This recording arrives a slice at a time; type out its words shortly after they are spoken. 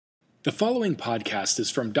The following podcast is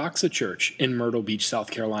from Doxa Church in Myrtle Beach, South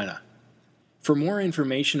Carolina. For more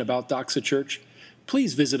information about Doxa Church,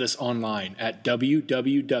 please visit us online at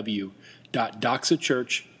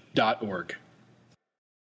www.doxachurch.org.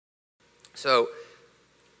 So,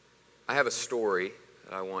 I have a story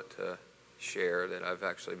that I want to share that I've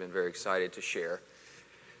actually been very excited to share.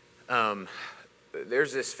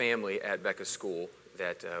 There's this family at Becca's school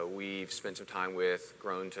that we've spent some time with,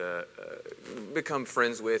 grown to become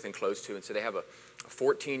friends with and close to. And so they have a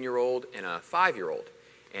 14-year-old and a 5-year-old.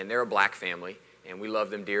 And they're a black family, and we love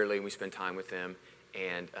them dearly, and we spend time with them.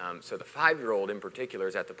 And so the 5-year-old in particular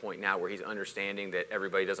is at the point now where he's understanding that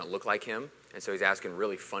everybody doesn't look like him. And so he's asking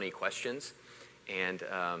really funny questions. And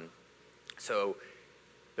so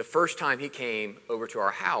the first time he came over to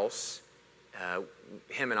our house,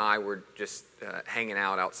 him and I were just hanging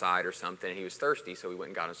out outside or something, and he was thirsty, so we went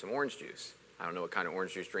and got him some orange juice. I don't know what kind of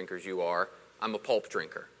orange juice drinkers you are. I'm a pulp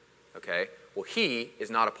drinker, okay? Well, he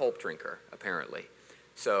is not a pulp drinker, apparently.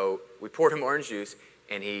 So we poured him orange juice,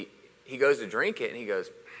 and he goes to drink it, and he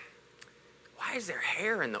goes, "Why is there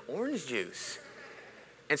hair in the orange juice?"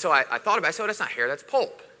 And so I thought about it. I said, "Oh, that's not hair, that's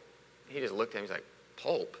pulp." And he just looked at me, he's like,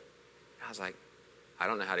 "Pulp?" And I was like, "I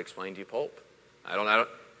don't know how to explain to you pulp. I don't know.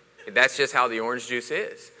 That's just how the orange juice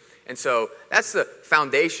is." And so that's the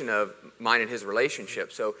foundation of mine and his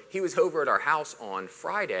relationship. So he was over at our house on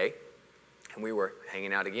Friday, and we were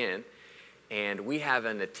hanging out again. And we have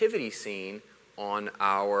a nativity scene on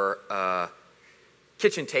our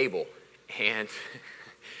kitchen table. And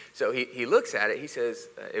so he looks at it. He says,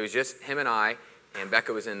 it was just him and I, and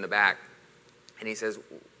Becca was in the back. And he says,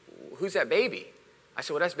 "Who's that baby?" I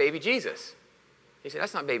said, "Well, that's baby Jesus." He said,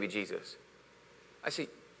 "That's not baby Jesus." I said,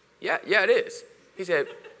 Yeah, it is." He said,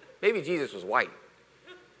 "Baby Jesus was white."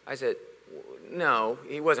 I said, "No,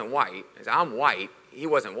 he wasn't white." I said, "I'm white. He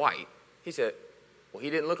wasn't white." He said, "Well,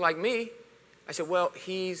 he didn't look like me." I said, "Well,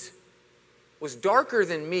 was darker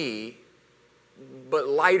than me, but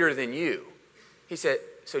lighter than you." He said,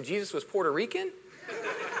 "So Jesus was Puerto Rican?"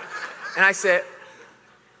 And I said,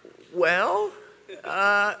 "Well,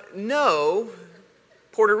 no.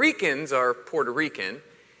 Puerto Ricans are Puerto Rican."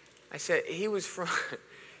 I said, he was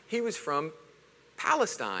from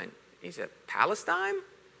Palestine." He said, "Palestine?"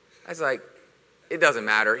 I was like, "It doesn't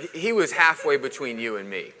matter. He was halfway between you and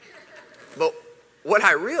me." But what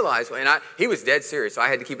I realized, and he was dead serious, so I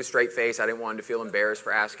had to keep a straight face. I didn't want him to feel embarrassed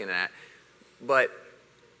for asking that. But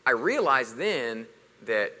I realized then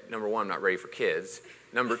that, number one, I'm not ready for kids.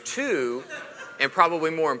 Number two, and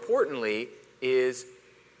probably more importantly, is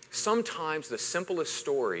sometimes the simplest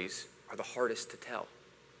stories are the hardest to tell.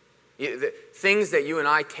 The things that you and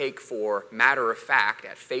I take for matter of fact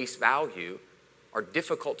at face value are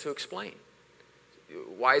difficult to explain.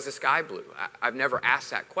 Why is the sky blue? I've never asked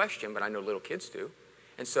that question, but I know little kids do.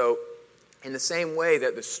 And so, in the same way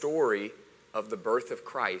that the story of the birth of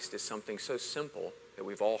Christ is something so simple that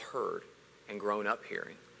we've all heard and grown up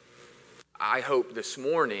hearing, I hope this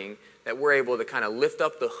morning that we're able to kind of lift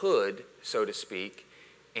up the hood, so to speak,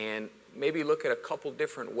 and maybe look at a couple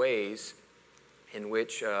different ways in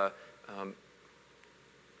which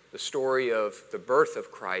the story of the birth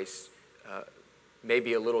of Christ may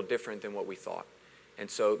be a little different than what we thought.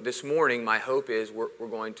 And so this morning, my hope is we're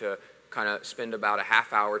going to kind of spend about a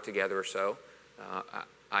half hour together or so.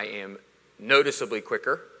 I am noticeably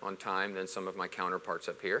quicker on time than some of my counterparts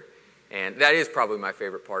up here. And that is probably my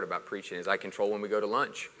favorite part about preaching, is I control when we go to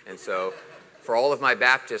lunch. And so for all of my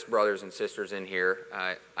Baptist brothers and sisters in here,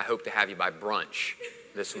 I hope to have you by brunch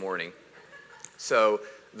this morning. So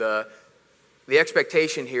the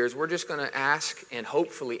expectation here is we're just going to ask and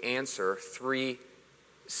hopefully answer 3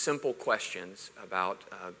 simple questions about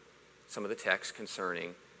some of the text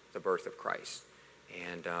concerning the birth of Christ.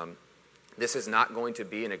 And this is not going to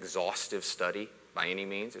be an exhaustive study by any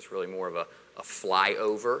means. It's really more of a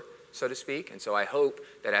flyover, so to speak. And so I hope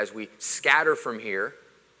that as we scatter from here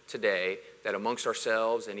today, that amongst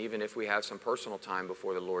ourselves, and even if we have some personal time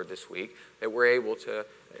before the Lord this week, that we're able to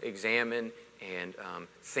examine and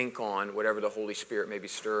think on whatever the Holy Spirit may be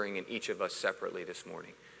stirring in each of us separately this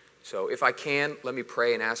morning. So if I can, let me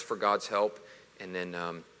pray and ask for God's help, and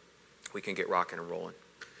then we can get rocking and rolling.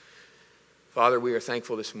 Father, we are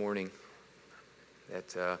thankful this morning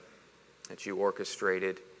that you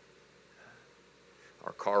orchestrated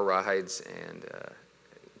our car rides and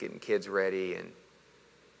getting kids ready and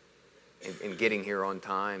getting here on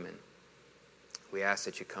time. And we ask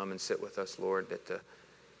that you come and sit with us, Lord, that the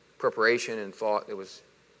preparation and thought that was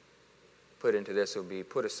put into this would be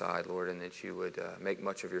put aside, Lord, and that you would make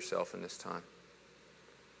much of yourself in this time.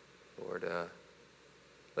 Lord,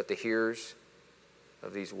 let the hearers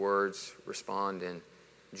of these words respond in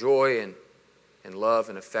joy and love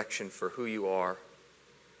and affection for who you are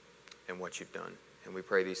and what you've done. And we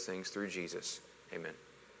pray these things through Jesus. Amen.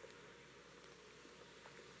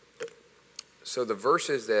 So the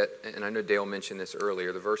verses that, and I know Dale mentioned this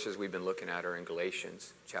earlier, the verses we've been looking at are in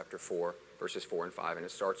Galatians chapter 4, verses 4 and 5, and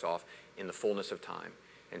it starts off in the fullness of time.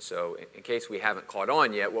 And so in case we haven't caught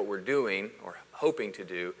on yet, what we're doing or hoping to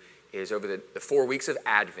do is over the 4 weeks of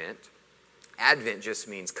Advent. Advent just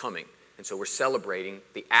means coming. And so we're celebrating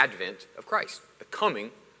the advent of Christ, the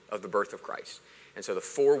coming of the birth of Christ. And so the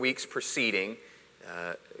 4 weeks preceding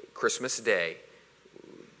Christmas Day,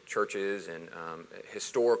 churches and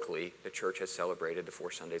historically, the church has celebrated the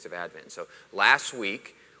 4 Sundays of Advent. So last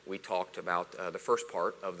week, we talked about the first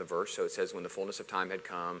part of the verse. So it says, when the fullness of time had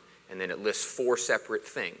come, and then it lists 4 separate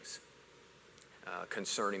things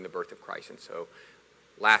concerning the birth of Christ. And so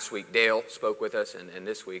last week, Dale spoke with us, and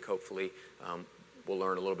this week, hopefully, we'll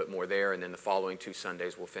learn a little bit more there, and then the following 2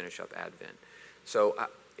 Sundays, we'll finish up Advent. So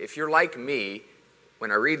if you're like me,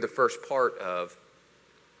 when I read the first part of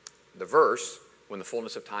the verse, when the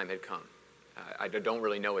fullness of time had come, I don't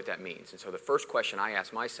really know what that means. And so the first question I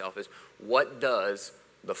ask myself is, what does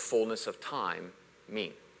the fullness of time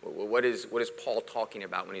mean? What is Paul talking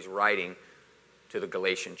about when he's writing to the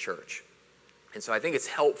Galatian church? And so I think it's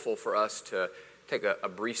helpful for us to take a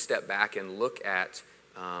brief step back and look at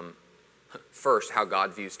first how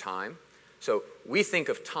God views time. So we think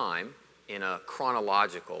of time in a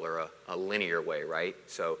chronological or a linear way, right?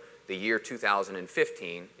 So the year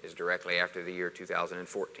 2015 is directly after the year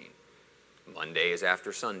 2014. Monday is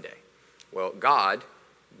after Sunday. Well, God,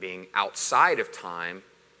 being outside of time,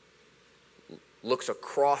 looks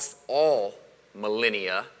across all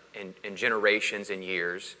millennia and generations and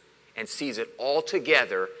years and sees it all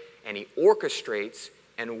together, and he orchestrates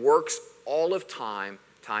and works all of time,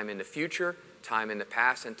 time in the future, time in the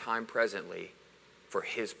past, and time presently for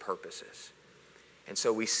his purposes. And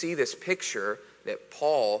so we see this picture that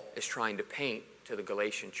Paul is trying to paint to the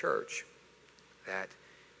Galatian church, that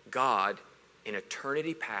God, in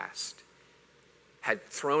eternity past, had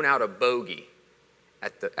thrown out a bogey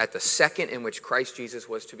at the second in which Christ Jesus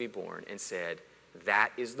was to be born and said,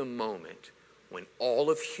 that is the moment when all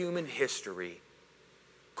of human history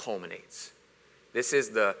culminates. This is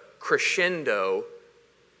the crescendo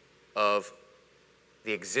of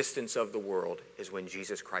the existence of the world, is when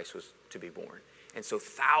Jesus Christ was to be born. And so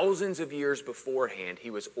thousands of years beforehand, he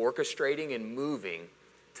was orchestrating and moving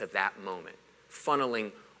to that moment,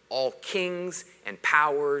 funneling all kings and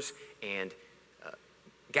powers and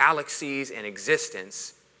galaxies and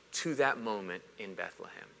existence to that moment in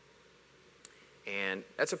Bethlehem. And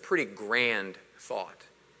that's a pretty grand thought.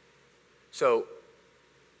 So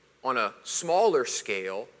on a smaller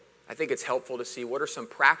scale, I think it's helpful to see what are some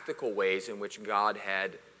practical ways in which God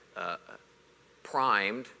had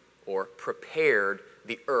primed or prepared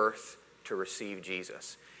the earth to receive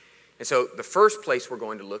Jesus. And so the first place we're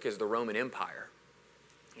going to look is the Roman Empire.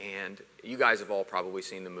 And you guys have all probably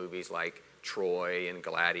seen the movies like Troy and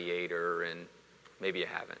Gladiator, and maybe you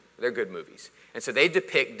haven't. They're good movies. And so they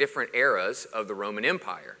depict different eras of the Roman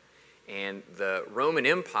Empire. And the Roman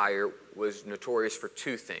Empire was notorious for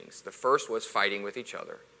 2 things. The first was fighting with each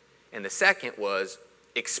other. And the second was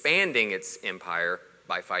expanding its empire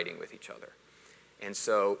by fighting with each other. And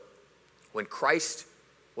so when Christ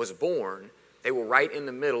was born, they were right in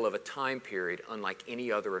the middle of a time period unlike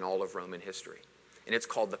any other in all of Roman history. And it's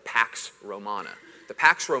called the Pax Romana. The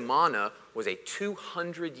Pax Romana was a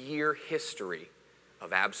 200-year history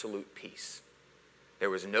of absolute peace. There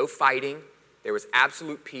was no fighting. There was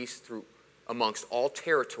absolute peace amongst all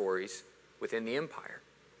territories within the empire.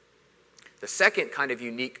 The second kind of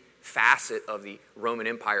unique facet of the Roman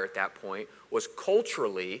Empire at that point was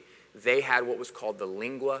culturally, they had what was called the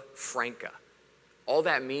lingua franca. All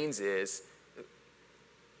that means is,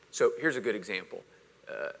 so here's a good example.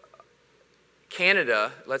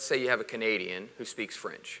 Canada, let's say you have a Canadian who speaks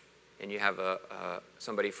French, and you have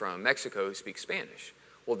somebody from Mexico who speaks Spanish.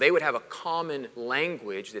 Well, they would have a common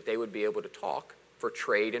language that they would be able to talk for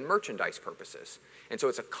trade and merchandise purposes. And so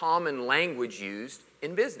it's a common language used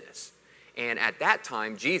in business. And at that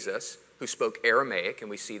time, Jesus, who spoke Aramaic, and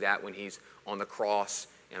we see that when he's on the cross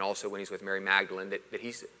and also when he's with Mary Magdalene, that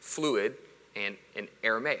he's fluid and in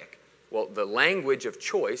Aramaic. Well, the language of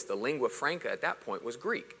choice, the lingua franca at that point, was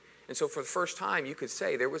Greek. And so for the first time, you could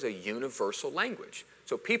say there was a universal language.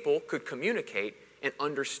 So people could communicate and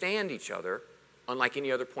understand each other unlike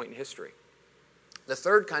any other point in history. The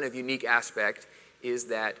third kind of unique aspect is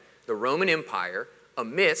that the Roman Empire,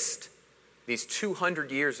 amidst these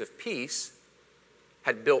 200 years of peace,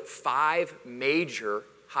 had built 5 major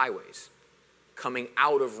highways coming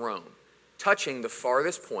out of Rome touching the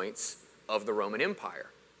farthest points of the Roman Empire.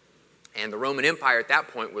 And the Roman Empire at that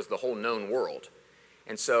point was the whole known world.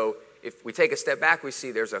 And so if we take a step back, we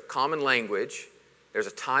see there's a common language, there's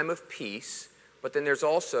a time of peace, but then there's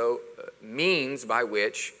also means by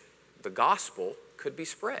which the gospel could be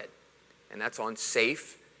spread. And that's on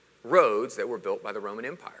safe roads that were built by the Roman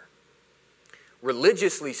Empire.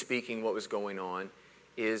 Religiously speaking, what was going on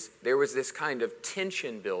is there was this kind of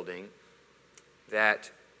tension building that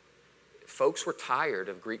folks were tired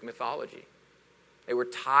of Greek mythology. They were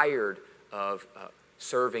tired of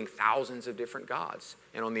serving thousands of different gods.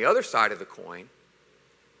 And on the other side of the coin,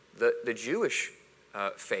 the Jewish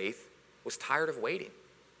faith was tired of waiting.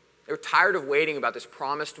 They were tired of waiting about this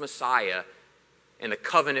promised Messiah and the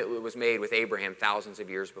covenant that was made with Abraham thousands of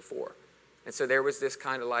years before. And so there was this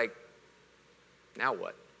kind of like, now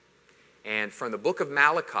what? And from the book of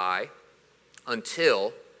Malachi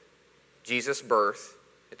until Jesus' birth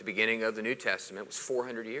at the beginning of the New Testament was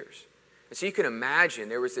 400 years. And so you can imagine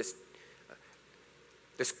there was this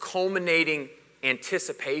culminating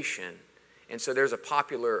anticipation. And so there's a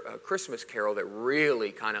popular Christmas carol that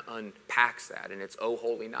really kind of unpacks that, and it's O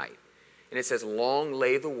Holy Night. And it says, long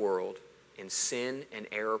lay the world in sin and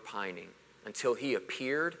error pining until he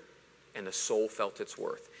appeared and the soul felt its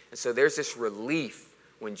worth. And so there's this relief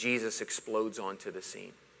when Jesus explodes onto the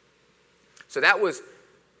scene. So that was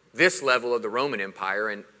this level of the Roman Empire,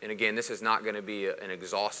 and again, this is not going to be an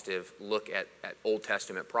exhaustive look at Old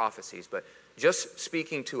Testament prophecies, but just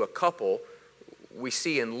speaking to a couple, we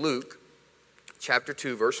see in Luke chapter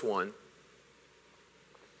 2, verse 1,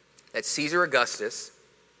 that Caesar Augustus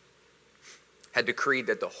had decreed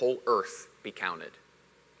that the whole earth be counted,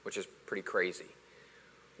 which is pretty crazy.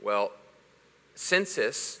 Well,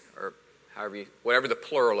 census, or whatever the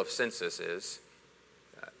plural of census is,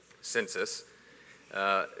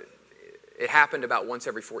 it happened about once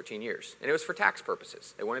every 14 years. And it was for tax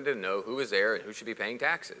purposes. They wanted to know who was there and who should be paying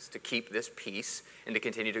taxes to keep this peace and to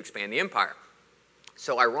continue to expand the empire.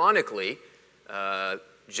 So ironically,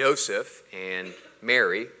 Joseph and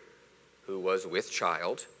Mary, who was with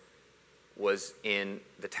child, was in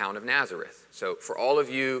the town of Nazareth. So for all of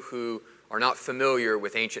you who are not familiar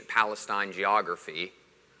with ancient Palestine geography,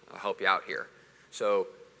 I'll help you out here. So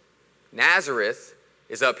Nazareth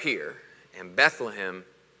is up here, and Bethlehem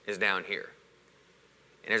is down here.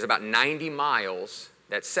 And there's about 90 miles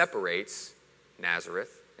that separates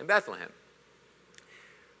Nazareth and Bethlehem.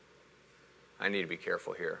 I need to be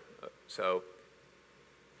careful here. So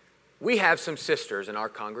we have some sisters in our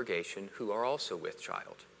congregation who are also with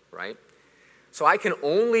child, right? So I can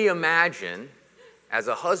only imagine, as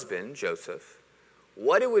a husband, Joseph,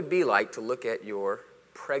 what it would be like to look at your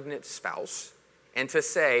pregnant spouse and to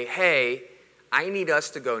say, hey, I need us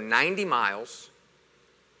to go 90 miles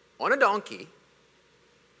on a donkey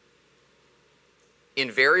in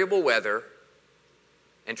variable weather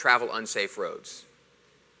and travel unsafe roads,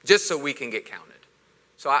 just so we can get counted.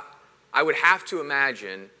 So I would have to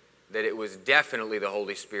imagine that it was definitely the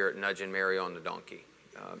Holy Spirit nudging Mary on the donkey.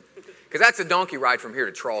 Because that's a donkey ride from here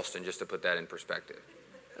to Charleston, just to put that in perspective.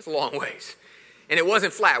 That's a long ways. And it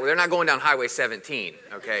wasn't flat. They're not going down Highway 17,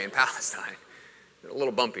 okay, in Palestine. They're a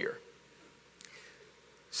little bumpier.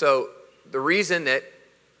 So the reason that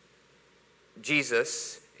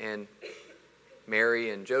Jesus and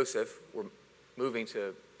Mary and Joseph were moving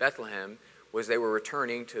to Bethlehem was they were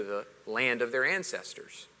returning to the land of their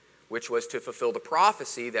ancestors, which was to fulfill the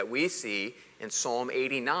prophecy that we see in Psalm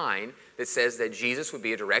 89 that says that Jesus would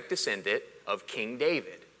be a direct descendant of King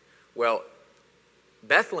David. Well,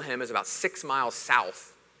 Bethlehem is about 6 miles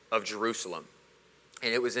south of Jerusalem,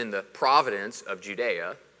 and it was in the province of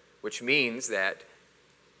Judea, which means that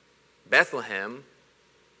Bethlehem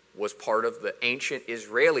was part of the ancient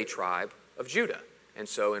Israeli tribe of Judah. And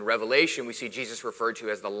so in Revelation, we see Jesus referred to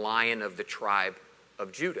as the Lion of the tribe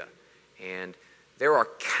of Judah. And there are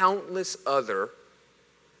countless other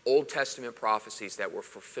Old Testament prophecies that were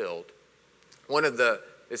fulfilled.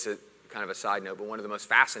 This is kind of a side note, but one of the most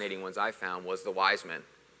fascinating ones I found was the wise men.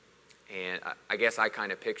 And I guess I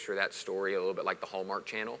kind of picture that story a little bit like the Hallmark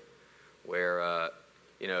Channel, where,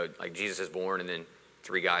 like Jesus is born and then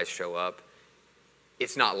 3 guys show up.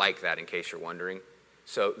 It's not like that, in case you're wondering.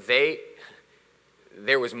 So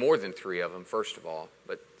there was more than 3 of them, first of all.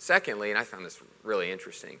 But secondly, and I found this really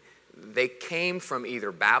interesting, they came from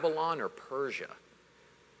either Babylon or Persia,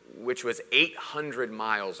 which was 800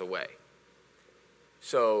 miles away.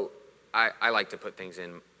 So I like to put things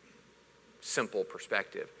in simple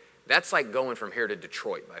perspective. That's like going from here to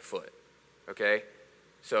Detroit by foot, okay?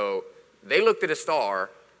 So they looked at a star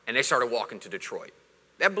and they started walking to Detroit.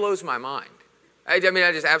 That blows my mind. I'm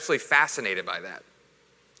just absolutely fascinated by that.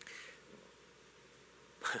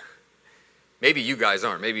 Maybe you guys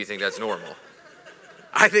aren't. Maybe you think that's normal.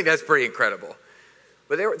 I think that's pretty incredible.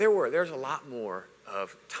 But there's a lot more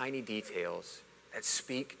of tiny details that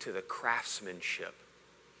speak to the craftsmanship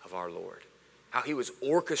of our Lord. How he was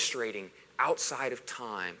orchestrating outside of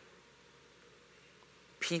time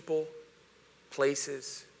people,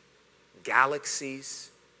 places,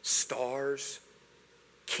 galaxies, stars,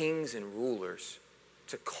 kings and rulers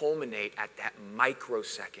to culminate at that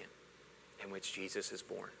microsecond in which Jesus is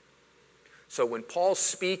born. So when Paul's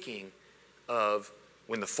speaking of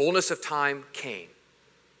when the fullness of time came,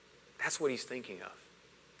 that's what he's thinking of.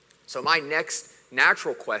 So my next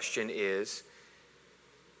natural question is,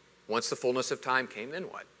 once the fullness of time came, then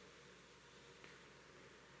what?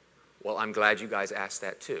 Well, I'm glad you guys asked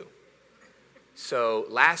that too. So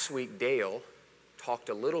last week, Dale talked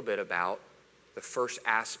a little bit about the first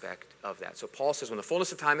aspect of that. So Paul says when the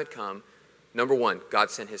fullness of time had come, number one, God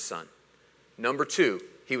sent his son. Number two,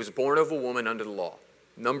 he was born of a woman under the law.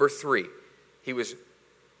 Number three, he was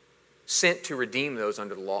sent to redeem those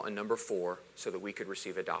under the law. And number four, so that we could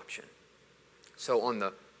receive adoption. So on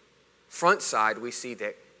the front side, we see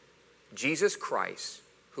that Jesus Christ,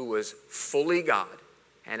 who was fully God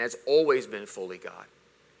and has always been fully God,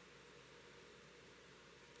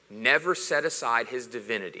 never set aside his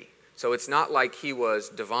divinity. So it's not like he was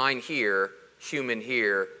divine here, human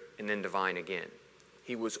here, and then divine again.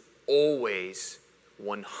 He was always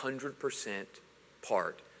 100%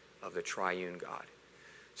 part of the triune God.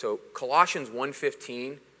 So Colossians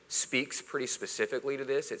 1:15 speaks pretty specifically to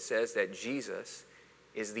this. It says that Jesus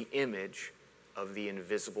is the image of the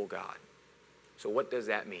invisible God. So what does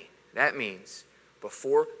that mean? That means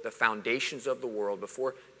before the foundations of the world,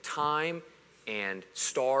 before time and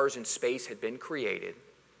stars and space had been created,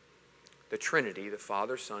 the Trinity, the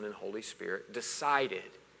Father, Son, and Holy Spirit,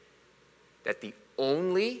 decided that the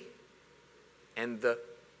only and the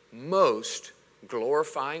most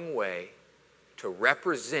glorifying way to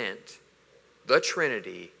represent the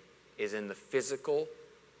Trinity is in the physical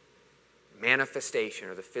manifestation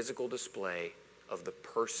or the physical display of the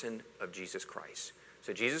person of Jesus Christ.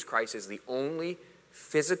 So Jesus Christ is the only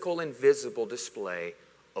physical and visible display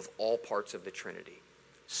of all parts of the Trinity.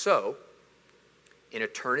 So, in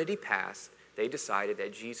eternity past, they decided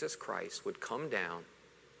that Jesus Christ would come down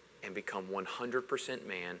and become 100%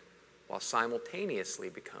 man while simultaneously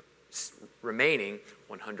remaining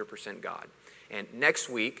 100% God. And next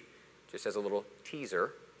week, just as a little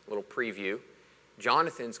teaser, a little preview,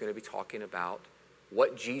 Jonathan's going to be talking about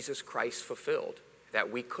what Jesus Christ fulfilled that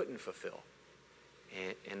we couldn't fulfill.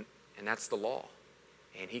 And that's the law.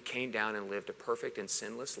 And he came down and lived a perfect and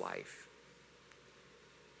sinless life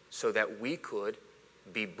so that we could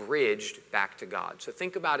be bridged back to God. So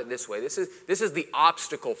think about it this way. This is the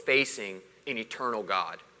obstacle facing an eternal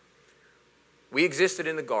God. We existed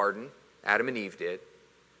in the garden, Adam and Eve did,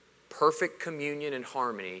 perfect communion and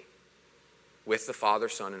harmony with the Father,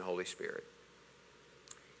 Son, and Holy Spirit.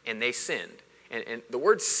 And they sinned. And the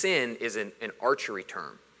word sin is an archery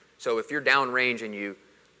term. So if you're downrange and you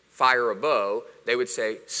fire a bow, they would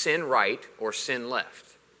say sin right or sin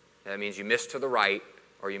left. That means you miss to the right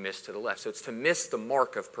or you miss to the left. So it's to miss the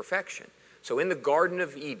mark of perfection. So in the Garden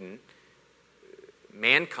of Eden,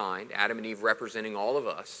 mankind, Adam and Eve representing all of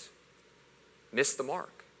us, missed the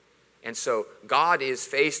mark. And so God is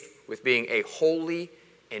faced with being a holy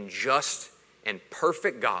and just and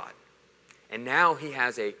perfect God. And now he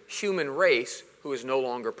has a human race who is no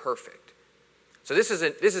longer perfect. So this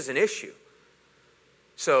is an issue.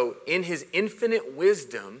 So in his infinite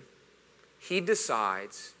wisdom, he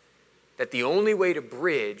decides that the only way to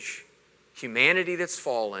bridge humanity that's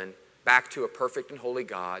fallen back to a perfect and holy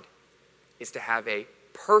God is to have a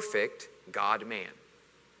perfect God-man.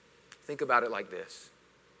 Think about it like this.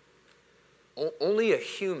 Only a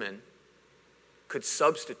human could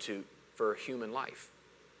substitute for a human life.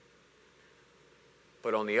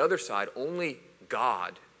 But on the other side, only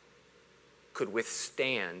God could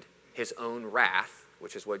withstand his own wrath,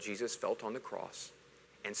 which is what Jesus felt on the cross,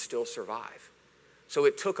 and still survive. So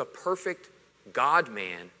it took a perfect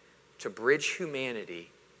God-man to bridge humanity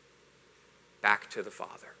back to the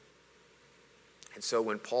Father. And so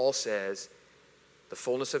when Paul says, the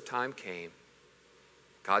fullness of time came,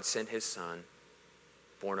 God sent his Son,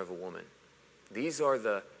 born of a woman. These are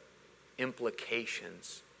the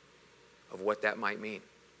implications of what that might mean.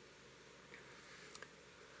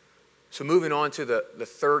 So moving on to the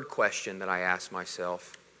third question that I asked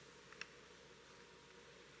myself.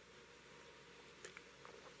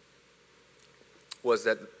 Was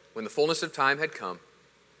that when the fullness of time had come,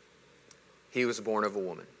 he was born of a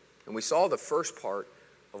woman. And we saw the first part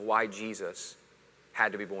of why Jesus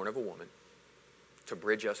had to be born of a woman, to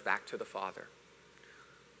bridge us back to the Father.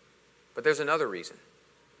 But there's another reason,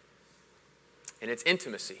 and it's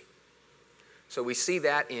intimacy. So we see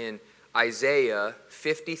that in Isaiah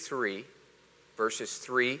 53, verses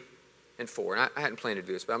 3 and 4. And I hadn't planned to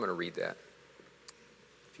do this, but I'm going to read that.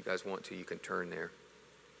 If you guys want to, you can turn there.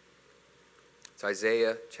 It's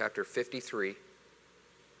Isaiah chapter 53,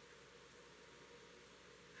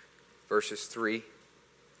 verses 3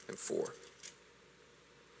 and 4.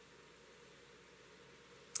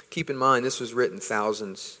 Keep in mind, this was written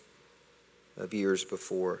thousands of years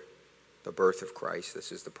before the birth of Christ.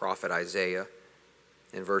 This is the prophet Isaiah.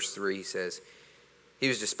 In verse 3, he says, "He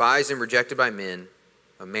was despised and rejected by men,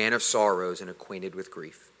 a man of sorrows and acquainted with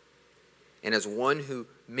grief. And as one who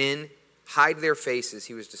men hide their faces,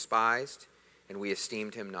 he was despised, and we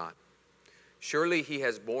esteemed him not. Surely he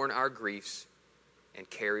has borne our griefs and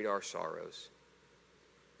carried our sorrows.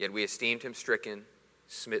 Yet we esteemed him stricken,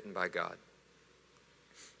 smitten by God."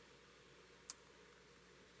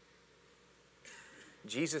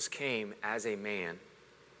 Jesus came as a man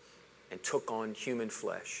and took on human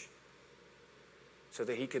flesh so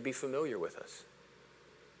that he could be familiar with us.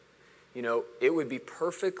 You know, it would be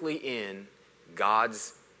perfectly in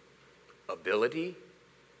God's ability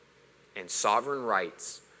and sovereign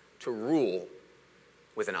rights to rule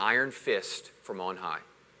with an iron fist from on high.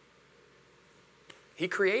 He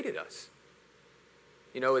created us.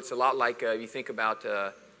 You know, it's a lot like you think about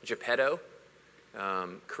Geppetto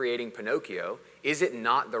creating Pinocchio. Is it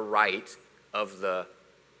not the right of the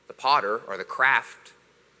potter or the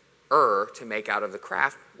crafter to make out of the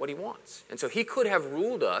craft what he wants? And so he could have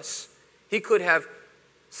ruled us. He could have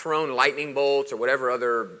thrown lightning bolts or whatever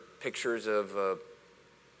other pictures of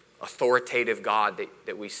authoritative God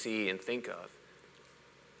that we see and think of.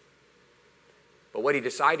 But what he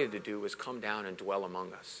decided to do was come down and dwell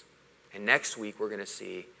among us. And next week we're going to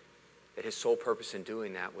see that his sole purpose in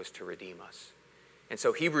doing that was to redeem us. And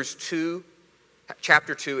so Hebrews 2,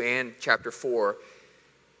 chapter 2 and chapter 4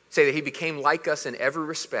 say that he became like us in every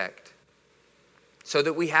respect, so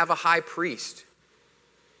that we have a high priest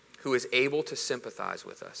who is able to sympathize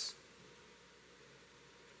with us.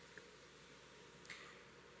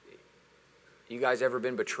 You guys ever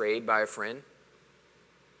been betrayed by a friend?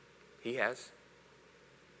 He has.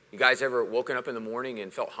 You guys ever woken up in the morning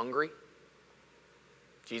and felt hungry?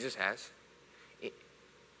 Jesus has.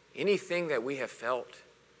 Anything that we have felt,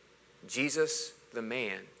 Jesus, the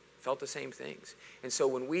man, felt the same things. And so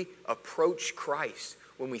when we approach Christ,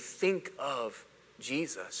 when we think of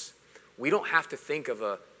Jesus, we don't have to think of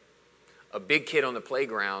a big kid on the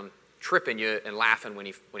playground tripping you and laughing when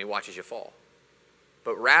he watches you fall.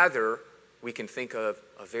 But rather, we can think of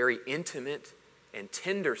a very intimate and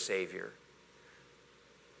tender Savior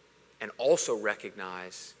and also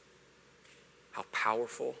recognize how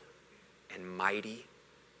powerful and mighty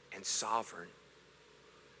and sovereign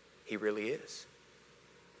he really is.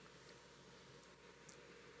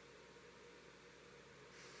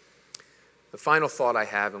 The final thought I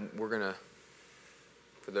have, and we're going to,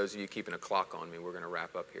 for those of you keeping a clock on me, we're going to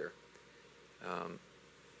wrap up here.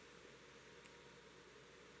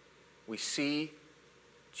 We see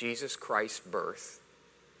Jesus Christ's birth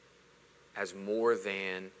as more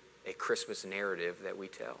than a Christmas narrative that we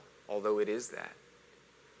tell, although it is that.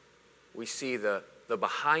 We see the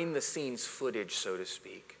behind-the-scenes footage, so to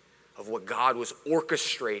speak, of what God was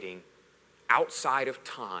orchestrating outside of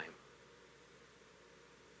time.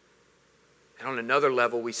 And on another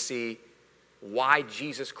level, we see why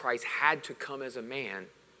Jesus Christ had to come as a man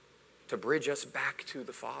to bridge us back to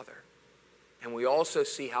the Father. And we also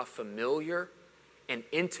see how familiar and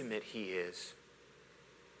intimate he is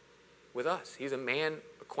with us. He's a man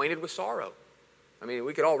acquainted with sorrow. I mean,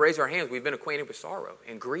 we could all raise our hands. We've been acquainted with sorrow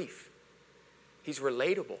and grief. He's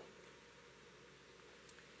relatable.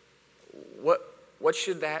 What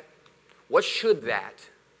should that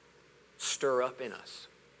stir up in us?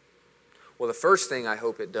 Well, the first thing I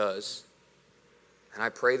hope it does, and I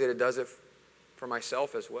pray that it does it for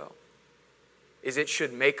myself as well, is it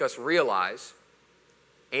should make us realize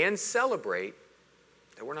and celebrate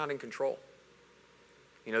that we're not in control.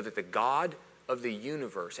 You know, that the God of the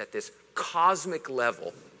universe at this cosmic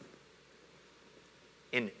level,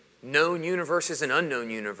 in known universes and unknown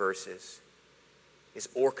universes, is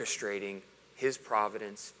orchestrating his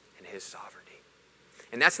providence and his sovereignty.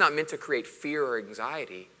 And that's not meant to create fear or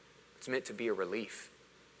anxiety. It's meant to be a relief.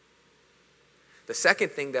 The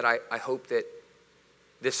second thing that I hope that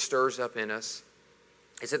this stirs up in us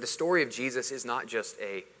is that the story of Jesus is not just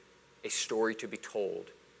a story to be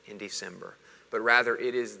told in December, but rather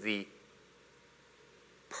it is the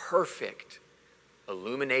perfect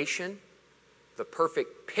illumination, the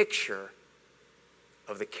perfect picture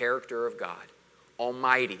of the character of God,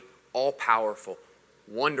 almighty, all-powerful,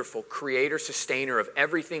 wonderful, creator, sustainer of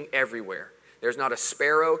everything everywhere. There's not a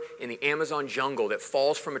sparrow in the Amazon jungle that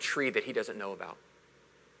falls from a tree that he doesn't know about.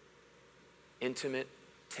 Intimate,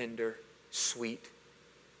 tender, sweet,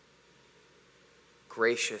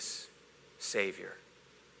 gracious Savior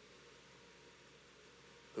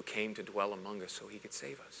who came to dwell among us so he could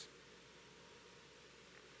save us.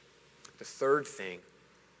 The third thing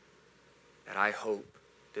that I hope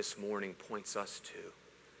this morning points us to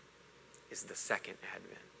is the second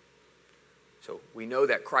advent. So we know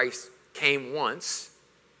that Christ came once,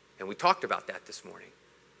 and we talked about that this morning.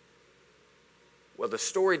 Well, the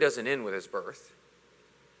story doesn't end with his birth.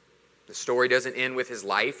 The story doesn't end with his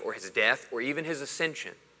life or his death or even his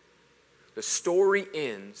ascension. The story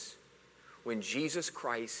ends when Jesus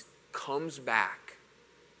Christ comes back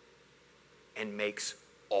and makes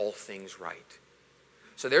all things right.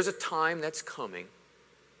 So there's a time that's coming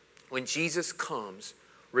when Jesus comes,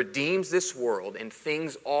 redeems this world, and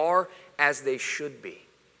things are as they should be.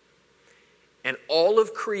 And all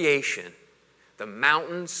of creation, the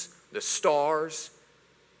mountains, the stars,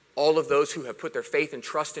 all of those who have put their faith and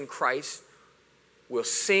trust in Christ will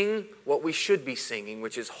sing what we should be singing,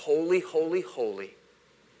 which is holy, holy, holy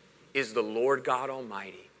is the Lord God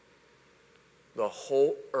Almighty. The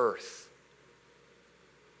whole earth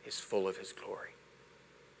is full of his glory.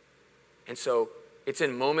 And so it's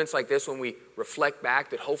in moments like this when we reflect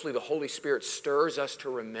back that hopefully the Holy Spirit stirs us to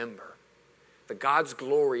remember that God's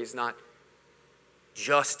glory is not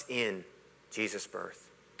just in Jesus' birth.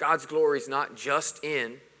 God's glory is not just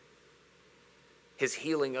in his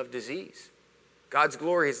healing of disease. God's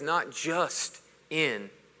glory is not just in,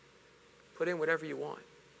 put in whatever you want.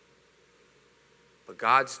 But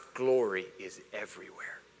God's glory is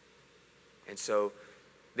everywhere. And so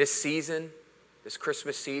this season, this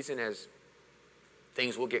Christmas season, as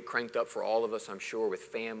things will get cranked up for all of us, I'm sure, with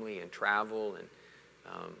family and travel and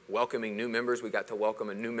welcoming new members. We got to welcome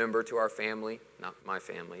a new member to our family. Not my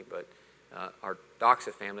family, but our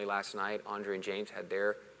Doxa family last night. Andre and James had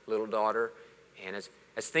their little daughter. And as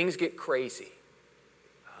things get crazy,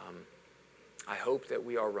 I hope that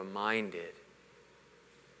we are reminded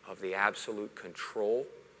of the absolute control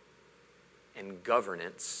and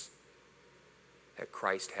governance that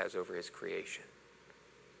Christ has over his creation.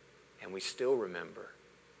 And we still remember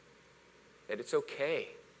that it's okay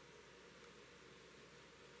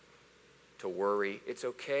to worry. It's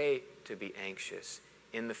okay to be anxious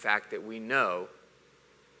in the fact that we know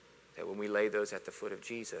that when we lay those at the foot of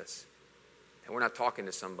Jesus, and we're not talking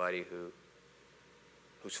to somebody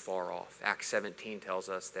who's far off. Acts 17 tells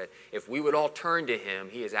us that if we would all turn to him,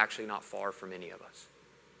 he is actually not far from any of us.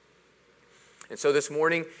 And so this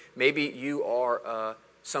morning, maybe you are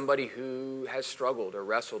somebody who has struggled or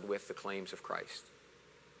wrestled with the claims of Christ.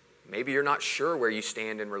 Maybe you're not sure where you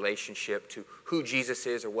stand in relationship to who Jesus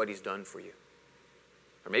is or what he's done for you.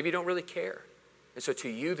 Or maybe you don't really care. And so to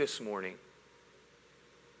you this morning,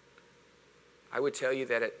 I would tell you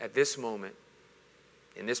that at this moment,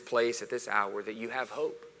 in this place, at this hour, that you have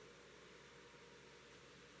hope.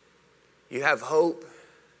 You have hope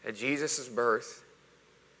that Jesus' birth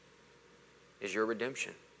is your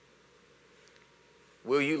redemption.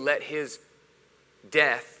 Will you let his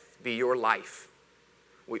death be your life?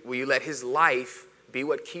 Will you let his life be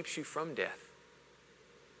what keeps you from death?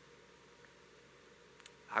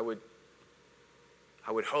 I would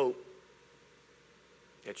hope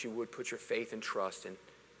that you would put your faith and trust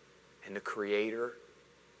in the Creator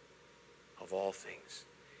of all things.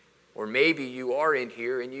 Or maybe you are in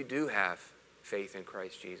here and you do have faith in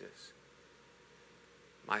Christ Jesus.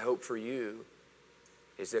 My hope for you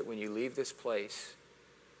is that when you leave this place,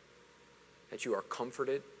 that you are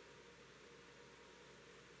comforted,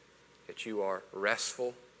 that you are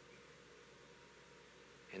restful,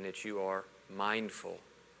 and that you are mindful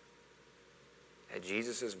that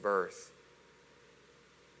Jesus' birth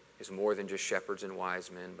is more than just shepherds and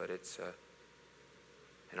wise men, but it's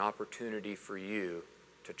an opportunity for you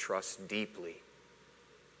to trust deeply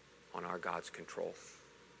on our God's control.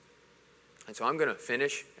 And so I'm going to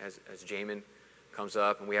finish as Jamin comes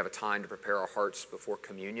up, and we have a time to prepare our hearts before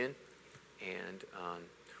communion. And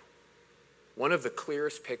one of the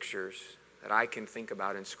clearest pictures that I can think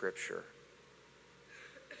about in Scripture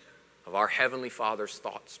of our Heavenly Father's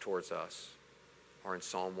thoughts towards us are in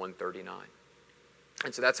Psalm 139.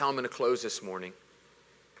 And so that's how I'm going to close this morning.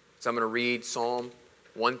 So I'm going to read Psalm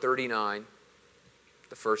 139,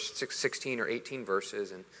 the first 16 or 18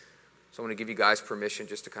 verses. And so I'm going to give you guys permission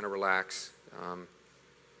just to kind of relax.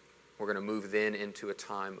 We're going to move then into a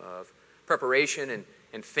time of preparation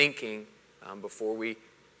and thinking before we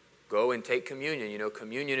go and take communion. You know,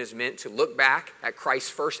 communion is meant to look back at Christ's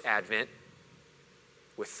first advent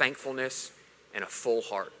with thankfulness and a full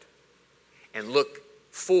heart, and look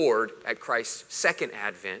forward at Christ's second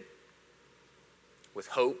advent with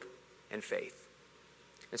hope and faith.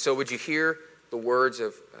 And so would you hear the words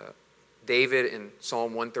of David in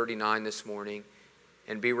Psalm 139 this morning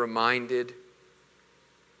and be reminded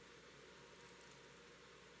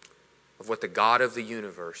of what the God of the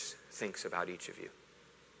universe thinks about each of you.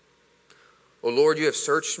 O Lord, you have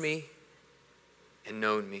searched me and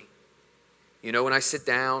known me. You know when I sit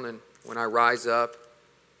down and when I rise up.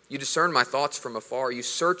 You discern my thoughts from afar. You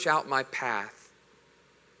search out my path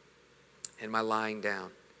and my lying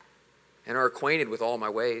down, and are acquainted with all my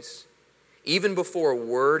ways. Even before a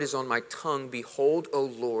word is on my tongue, behold, O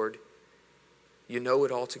Lord, you know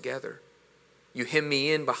it altogether. You hem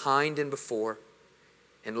me in behind and before,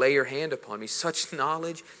 and lay your hand upon me. Such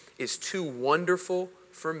knowledge is too wonderful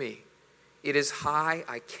for me. It is high,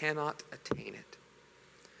 I cannot attain it.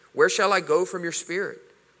 Where shall I go from your spirit?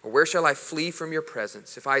 Or where shall I flee from your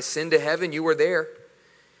presence? If I ascend to heaven, you are there.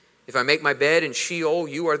 If I make my bed in Sheol,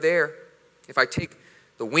 you are there. If I take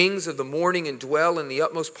the wings of the morning and dwell in the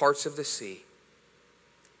utmost parts of the sea,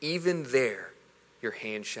 even there your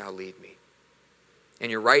hand shall lead me,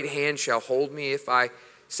 and your right hand shall hold me. If I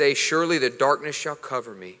say, surely the darkness shall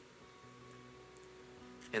cover me,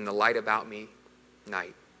 and the light about me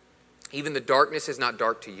night. Even the darkness is not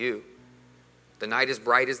dark to you. The night is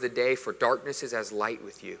bright as the day, for darkness is as light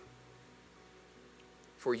with you.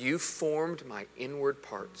 For you formed my inward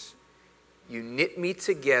parts. You knit me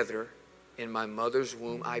together in my mother's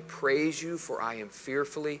womb. I praise you, for I am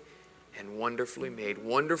fearfully and wonderfully made.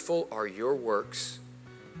 Wonderful are your works.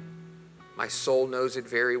 My soul knows it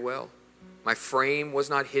very well. My frame was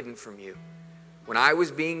not hidden from you when I was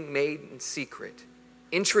being made in secret,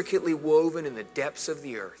 intricately woven in the depths of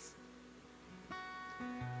the earth.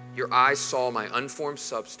 Your eyes saw my unformed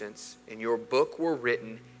substance. In your book were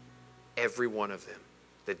written, every one of them,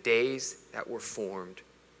 the days that were formed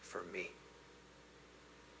for me,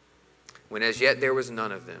 when as yet there was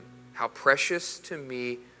none of them. How precious to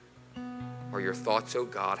me are your thoughts, O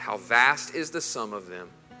God. How vast is the sum of them.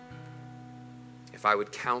 If I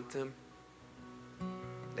would count them,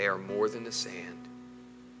 they are more than the sand.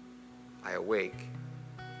 I awake,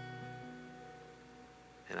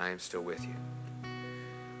 and I am still with you.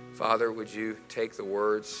 Father, would you take the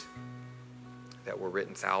words that were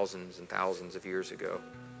written thousands and thousands of years ago?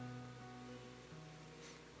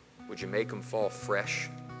 Would you make them fall fresh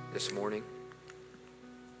this morning?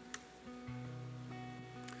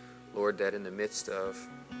 Lord, that in the midst of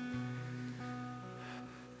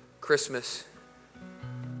Christmas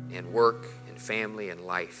and work and family and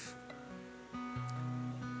life,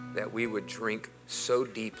 that we would drink so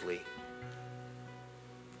deeply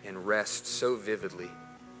and rest so vividly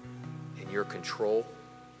in your control,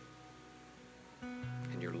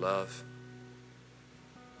 in your love,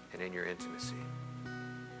 and in your intimacy.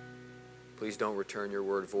 Please don't return your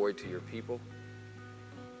word void to your people.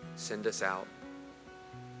 Send us out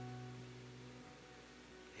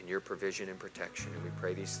in your provision and protection. And we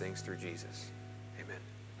pray these things through Jesus. Amen.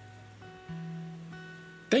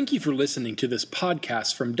 Thank you for listening to this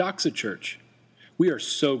podcast from Doxa Church. We are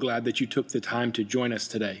so glad that you took the time to join us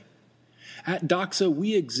today. At Doxa,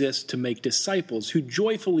 we exist to make disciples who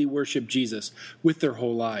joyfully worship Jesus with their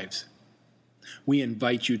whole lives. We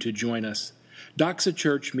invite you to join us. Doxa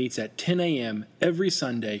Church meets at 10 a.m. every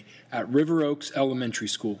Sunday at River Oaks Elementary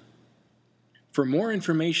School. For more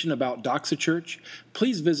information about Doxa Church,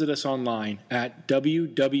 please visit us online at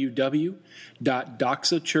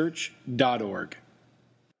www.doxachurch.org.